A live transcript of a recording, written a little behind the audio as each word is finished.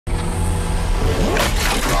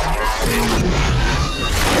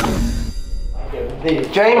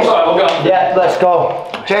James? Yeah, let's go.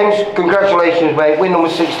 James, congratulations, mate. Win number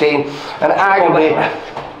 16, and arguably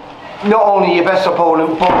not only your best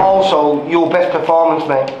opponent, but also your best performance,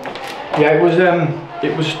 mate. Yeah, it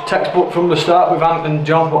was textbook from the start with Ant and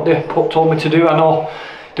John, what they told me to do. I know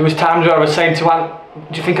there was times where I was saying to Ant,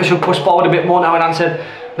 do you think I should push forward a bit more now? And Ant said,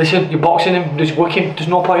 listen, you're boxing him, just working. There's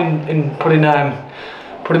no point in putting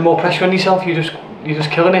more pressure on yourself. You're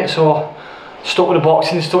just killing it. So stuck with the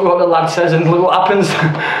boxing, stuck with what the lad says, and look what happens.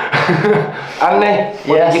 Andy,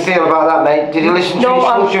 what did you feel about that, mate? Did he listen to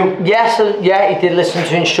instructions? Yes, yeah, he did listen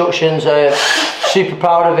to instructions. Super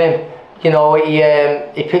proud of him. You know,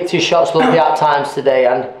 he picked his shots lovely at times today,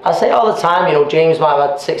 and I say all the time, you know, James might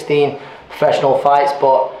have had 16 professional fights,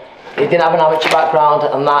 but he didn't have an amateur background,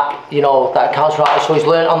 and that, you know, that counts for that. So he's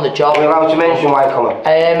learned on the job. Are we allowed to mention white collar?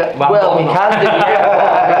 Well, we can do.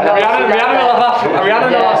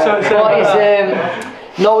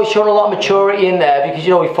 No, he's shown a lot of maturity in there, because,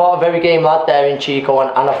 you know, he fought a very game lad there in Chico,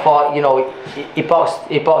 and I thought, you know, he boxed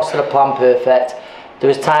to the plan perfect. There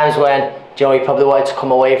was times when, you know, he probably wanted to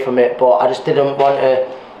come away from it, but I just didn't want to,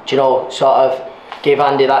 you know, sort of give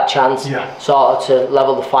Andy that chance, sort of to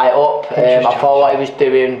level the fight up. I thought what he was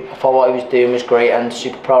doing was great, and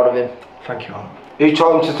super proud of him. Thank you, Ant. Who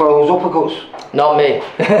taught him to throw those uppercuts? Not me.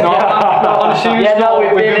 No, on a serious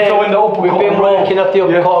note, we've been working up the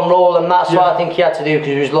uppercut and roll, and that's what I think he had to do,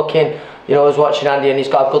 because he was looking, you know, I was watching Andy, and he's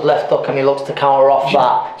got a good left hook, and he looks to counter off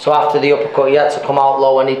that. So after the uppercut, he had to come out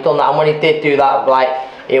low, and he'd done that, and when he did do that, like,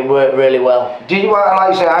 it worked really well. Did you, like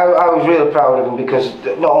I say, I was really proud of him, because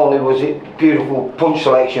not only was it beautiful punch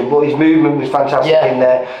selection, but his movement was fantastic in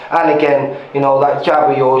there. And again, you know, that jab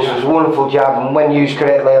of yours was a wonderful jab, and when used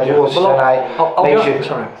correctly, as it was tonight, I'll be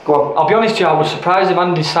honest with you, I was surprised of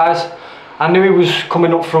Andy's size. I knew he was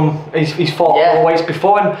coming up from he's fought weights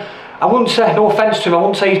before, and I wouldn't say, no offence to him, I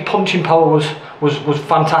wouldn't say his punching power was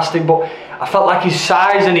fantastic, but I felt like his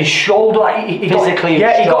size and his shoulder, like he was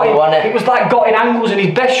like got in angles, and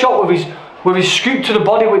his best shot with his scoop to the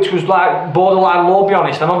body, which was like borderline low, to be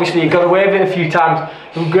honest, and obviously he got away with it a few times.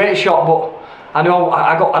 It was a great shot, but I know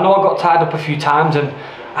I got tied up a few times, and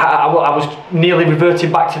I was nearly reverting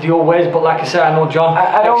back to the old ways, but like I said, I know John.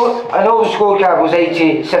 I know the scorecard was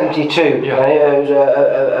 80-72, and it was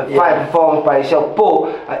a fine performance by itself, but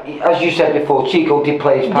as you said before, Chico did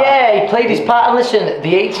play his part. Yeah, he played his part, and listen,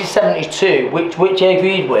 the 80-72, which I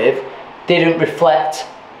agreed with, didn't reflect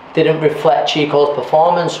Chico's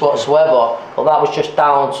performance whatsoever, but that was just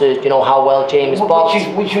down to, you know, how well James boxed.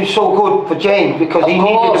 Which was so good for James, because he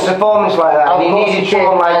needed a performance like that, and he needed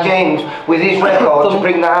someone like James with his record to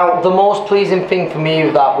bring that out. The most pleasing thing for me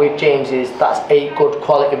with James is that's 8 good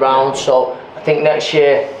quality rounds, so I think next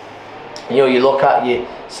year, you know, you look at your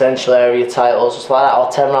central area titles, just like that, or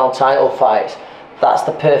 10-round title fights, that's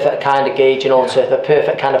the perfect kind of gauge, you know, the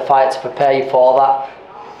perfect kind of fight to prepare you for that.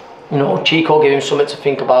 You know, Chico gave him something to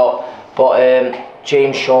think about, but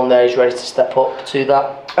James shown there he's ready to step up to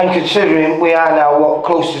that. And considering we are now, what,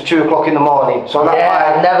 close to 2 o'clock in the morning, so that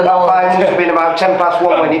fight must have been about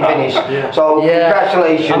 1:10 when it finished. So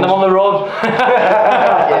congratulations. And I'm on the road.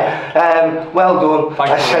 Well done.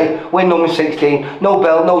 I say win number 16. No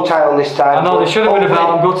belt, no title this time. I know there should have been a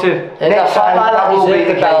belt. I'm gutted. Next time that will be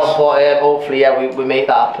the case. But hopefully, we make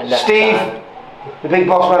that happen next Steve. time. The big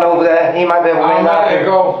boss man over there, he might be able to make that. There you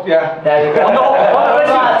go, yeah. There you go.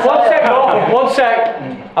 One sec.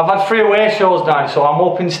 I've had 3 away shows now, so I'm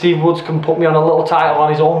hoping Steve Woods can put me on a little title on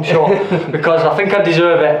his own show, because I think I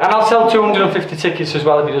deserve it. And I'll sell 250 tickets as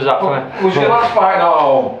well if he does that for me. Was your last fight not at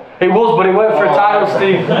home? It was, but it went for a title,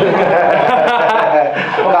 Steve.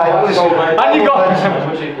 And you got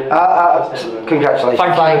congratulations.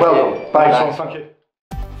 Thank you. Well done. Bye. Thank you.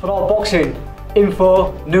 For all boxing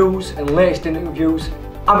info, news and latest interviews,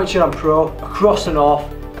 amateur and pro, across the north,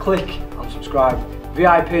 click and subscribe.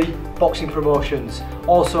 VIP Boxing Promotions.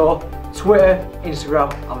 Also Twitter, Instagram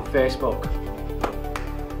and Facebook.